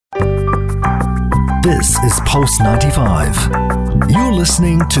This is Pulse 95. You're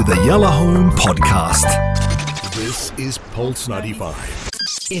listening to the Yellow Home Podcast. This is Pulse 95.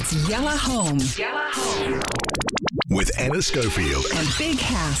 It's Yellow Home. With Anna Schofield. And Big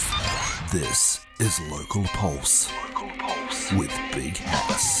Hass. This is Local Pulse. With Big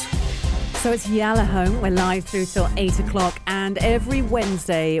Hass. So it's Yalla Home. We're live through till 8 o'clock, and every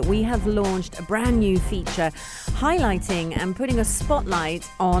Wednesday we have launched a brand new feature highlighting and putting a spotlight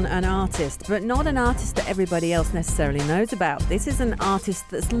on an artist, but not an artist that everybody else necessarily knows about. This is an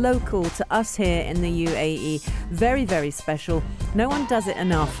artist that's local to us here in the UAE. Very, very special. No one does it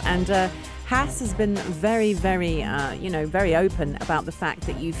enough, and Hass has been very, very open about the fact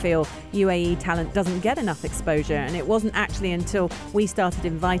that you feel UAE talent doesn't get enough exposure. And it wasn't actually until we started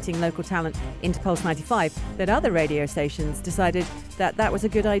inviting local talent into Pulse 95 that other radio stations decided that that was a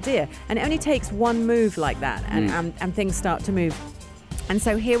good idea. And it only takes one move like that and things start to move. And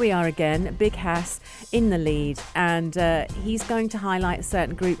so here we are again, Big Hass in the lead, and he's going to highlight a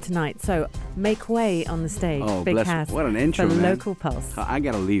certain group tonight. So make way on the stage, Big Hass. What an intro, for man. Local Pulse. I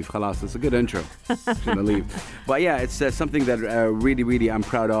gotta leave, khalas. It's a good intro. I'm gonna leave. But yeah, it's something that really I'm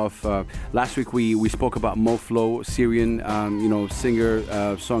proud of. Last week we spoke about Mo Flow, Syrian, singer,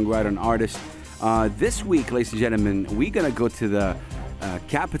 songwriter, and artist. This week, ladies and gentlemen, we're gonna go to the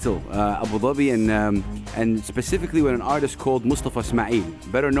capital, Abu Dhabi, and specifically with an artist called Mustafa Ismail,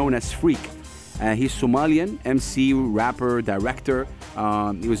 better known as FREEK. He's Somalian, MC, rapper, director.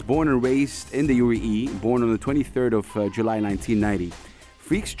 He was born and raised in the UAE, born on the 23rd of July 1990.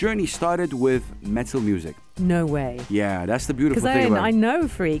 FREEK's journey started with metal music. No way. Yeah, that's the beautiful thing Because about it. I know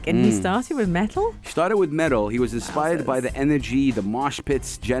FREEK, and he started with metal? He started with metal. He was inspired by the energy, the mosh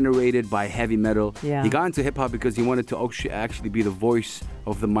pits generated by heavy metal. Yeah. He got into hip-hop because he wanted to actually be the voice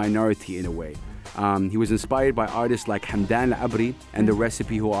of the minority in a way. He was inspired by artists like Hamdan Al-Abri and The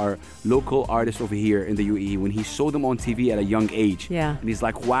Recipe, who are local artists over here in the UAE, when he saw them on TV at a young age. Yeah. And he's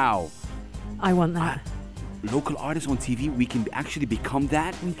like, wow. I want that. Local artists on TV, we can actually become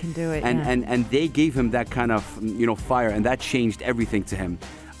that. We can do it, and they gave him that kind of fire, and that changed everything to him.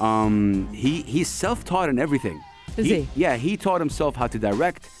 He's self-taught in everything. Is he? Yeah, he taught himself how to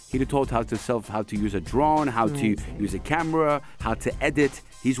direct. He taught how to use a drone, how to use a camera, how to edit.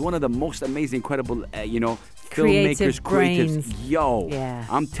 He's one of the most amazing, incredible, filmmakers, creatives. Yeah.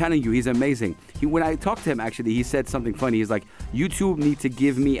 I'm telling you, he's amazing. When I talked to him, actually, he said something funny. He's like, YouTube need to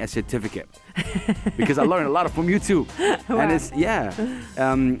give me a certificate because I learned a lot from YouTube. Wow.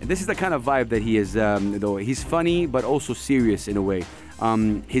 And this is the kind of vibe that he is. Though he's funny, but also serious in a way.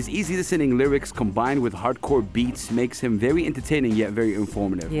 His easy listening lyrics combined with hardcore beats makes him very entertaining yet very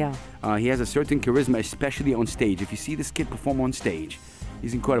informative. Yeah. He has a certain charisma, especially on stage. If you see this kid perform on stage,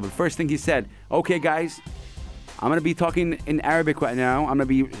 he's incredible. First thing he said, okay guys, I'm going to be talking in Arabic right now. I'm going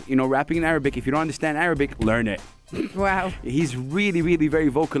to be, rapping in Arabic. If you don't understand Arabic, learn it. Wow. He's really, really very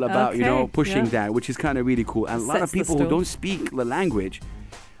vocal about, pushing that, which is kind of really cool. And a lot of people who don't speak the language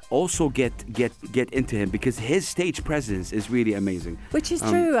also get into him because his stage presence is really amazing. Which is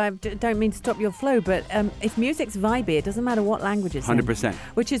true. I don't mean to stop your flow, but if music's vibey, it doesn't matter what language it's 100%. in.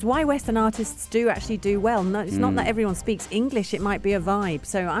 Which is why Western artists do actually do well. No, it's not that everyone speaks English. It might be a vibe.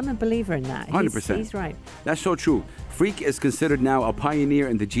 So I'm a believer in that. 100%. He's right. That's so true. FREEK is considered now a pioneer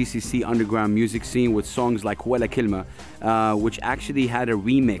in the GCC underground music scene with songs like Wala Kilma, which actually had a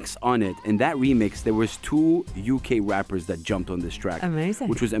remix on it. In that remix, there was 2 UK rappers that jumped on this track. Amazing.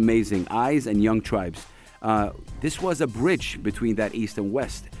 Which was amazing. Eyes and Young Tribes. This was a bridge between that East and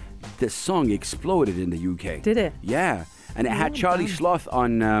West. The song exploded in the UK. Did it? Yeah. And it had Charlie Sloth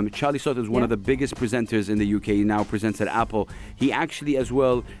on. Charlie Sloth is one of the biggest presenters in the UK. He now presents at Apple. He actually as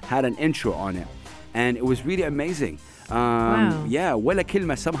well had an intro on it. And it was really amazing. Wow. Yeah, Wala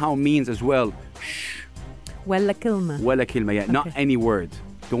Kilma somehow means as well, shh. Wala Kilma. Wala Kilma, yeah. Okay. Not any word.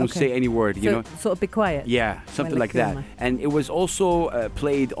 Don't say any word, Sort of be quiet. Yeah, something Wala like that. Kilma. And it was also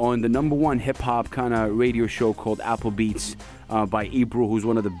played on the #1 hip-hop kind of radio show called Apple Beats by Ebro, who's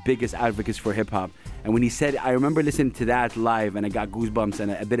one of the biggest advocates for hip-hop. And when he said, I remember listening to that live and I got goosebumps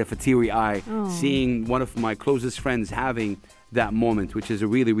and a bit of a teary eye seeing one of my closest friends having that moment, which is a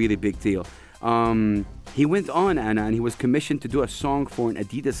really, really big deal. He went on, Anna, and he was commissioned to do a song for an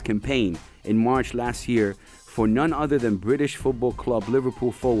Adidas campaign in March last year for none other than British football club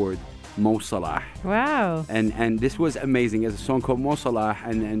Liverpool forward Mo Salah. Wow. And this was amazing. It's a song called Mo Salah,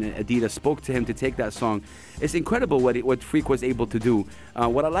 and Adidas spoke to him to take that song. It's incredible what FREEK was able to do.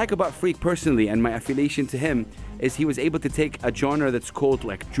 What I like about FREEK personally and my affiliation to him is he was able to take a genre that's called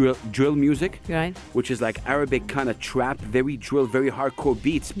like drill music, right, which is like Arabic kind of trap, very drill, very hardcore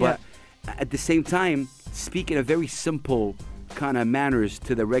beats, but at the same time speak in a very simple kind of manners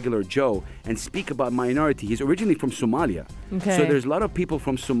to the regular Joe and speak about minority. He's originally from Somalia. Okay. So there's a lot of people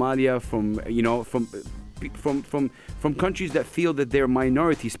from Somalia, from countries that feel that they're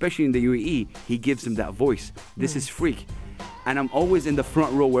minority, especially in the UAE. He gives them that voice. This is Freek. And I'm always in the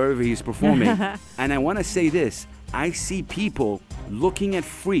front row wherever he's performing. And I want to say this. I see people looking at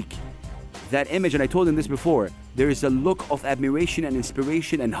Freek, that image, and I told him this before, there is a look of admiration and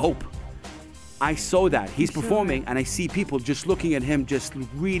inspiration and hope. I saw that. He's performing, and I see people just looking at him, just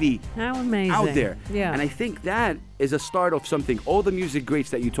really How amazing. out there. Yeah. And I think that is a start of something. All the music greats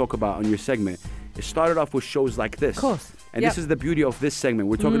that you talk about on your segment, it started off with shows like this. Of course. And this is the beauty of this segment.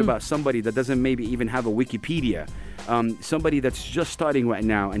 We're talking about somebody that doesn't maybe even have a Wikipedia. Somebody that's just starting right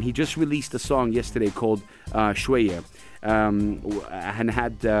now, and he just released a song yesterday called Shwaya. And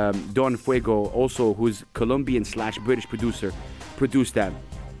had Don Fuego, also who's Colombian/British producer, produced that.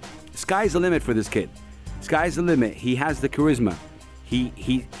 Sky's the limit for this kid. Sky's the limit. He has the charisma.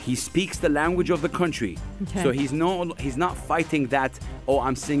 He speaks the language of the country. Okay. So he's not fighting that,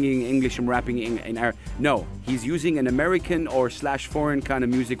 I'm singing English and rapping in Arabic. No, he's using an American or /foreign kind of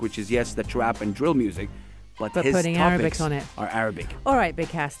music, which is, yes, the trap and drill music. But his putting Arabic on it. Are Arabic. All right, Big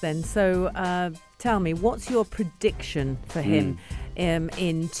Cass, then. So tell me, what's your prediction for him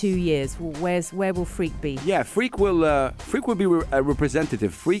in 2 years? Where will Freek be? Yeah, Freek will be a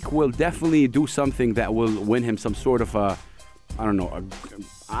representative. Freek will definitely do something that will win him some sort of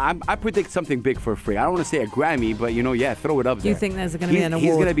I predict something big for Freek. I don't want to say a Grammy, but throw it up there. You think there's going to be an award?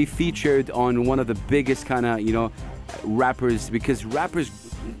 He's going to be featured on one of the biggest kind of rappers, because rappers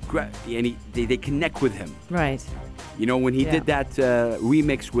they connect with him. Right. When he did that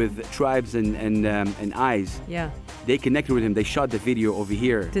remix with Tribes and Eyes. Yeah. They connected with him. They shot the video over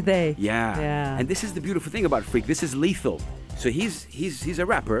here. Did they? Yeah. And this is the beautiful thing about Freek. This is lethal. So he's a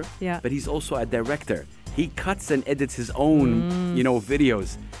rapper, but he's also a director. He cuts and edits his own,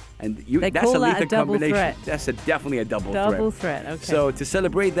 videos. And that's a lethal combination. Threat. That's definitely a double threat. Double threat, okay. So to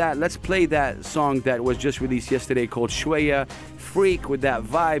celebrate that, let's play that song that was just released yesterday called Shwaya. Freek with that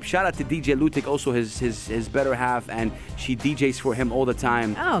vibe. Shout out to DJ Lutic, also his better half, and she DJs for him all the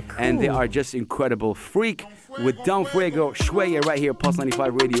time. Oh, cool. And they are just incredible. Freek with Don Fuego, Shwaya right here, Pulse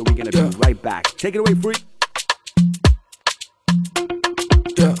 95 Radio. We're gonna be right back. Take it away, Freek.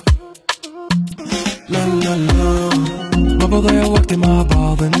 Yeah. لا لا لا ما بضيع وقتي مع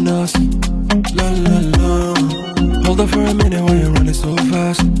بعض الناس لا لا لا Hold up for a minute while you're running so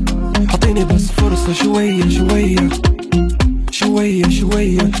fast حطيني بس فرصة شوية شوية شوية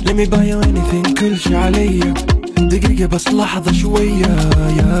شوية Let me buy you anything كل شي عليا دقيقة بس لحظة شوية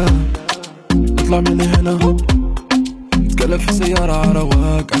يا اطلع من هنا اتكلم في سيارة على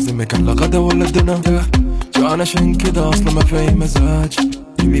رواق عزمك على غدا ولا دنا جوعان عشان كده اصلا ما في مزاج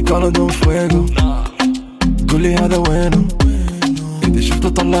يمي كالا دون فويغو قولي هذا وينه إذا شفته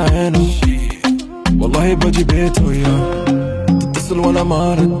طلع عينه والله بجي بيته يا تتصل وانا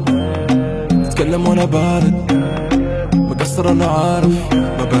مارد تتكلم وانا بارد مقصر انا عارف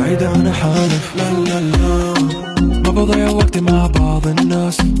ما بعيد انا حالف لا لا لا ما بضيع وقتي مع بعض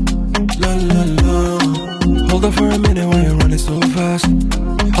الناس لا لا لا Hold up for a minute while you're running so fast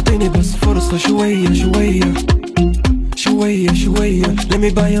حطيني بس فرصة شوية شوية شوية شوية Let me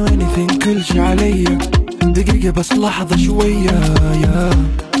buy you anything كل شي عليا دقيقة بس لحظة شوية يا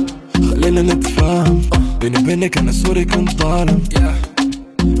خلينا نتفاهم بيني وبينك أنا سوري كنت ظالم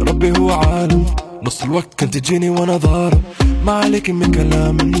ربي هو عالم نص الوقت كنت تجيني وأنا ضارب ما عليك من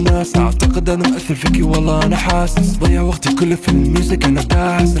كلام الناس أعتقد أنا مأثر فيكي والله أنا حاسس ضيع وقتي كله في الميوزك أنا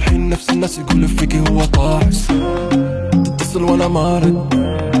داعس الحين نفس الناس يقولوا فيكي هو طاحس تتصل وأنا مارد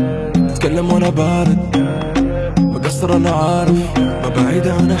تتكلم وأنا بارد مقصر أنا عارف ما بعيد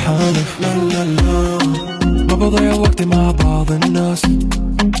أنا حالف لا لا لا ما بضيع وقتي مع بعض الناس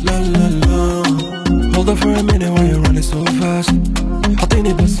لا لا لا Hold up for a minute while you're running so fast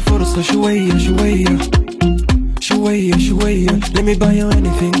حطيني بس فرصة شوية شوية شوية شوية Let me buy you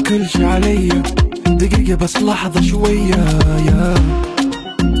anything كل شي عليا دقيقة بس لحظة شوية يا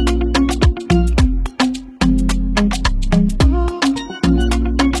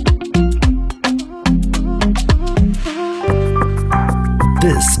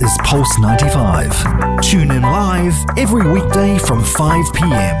This is Pulse 95. Tune in live every weekday from 5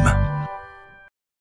 p.m.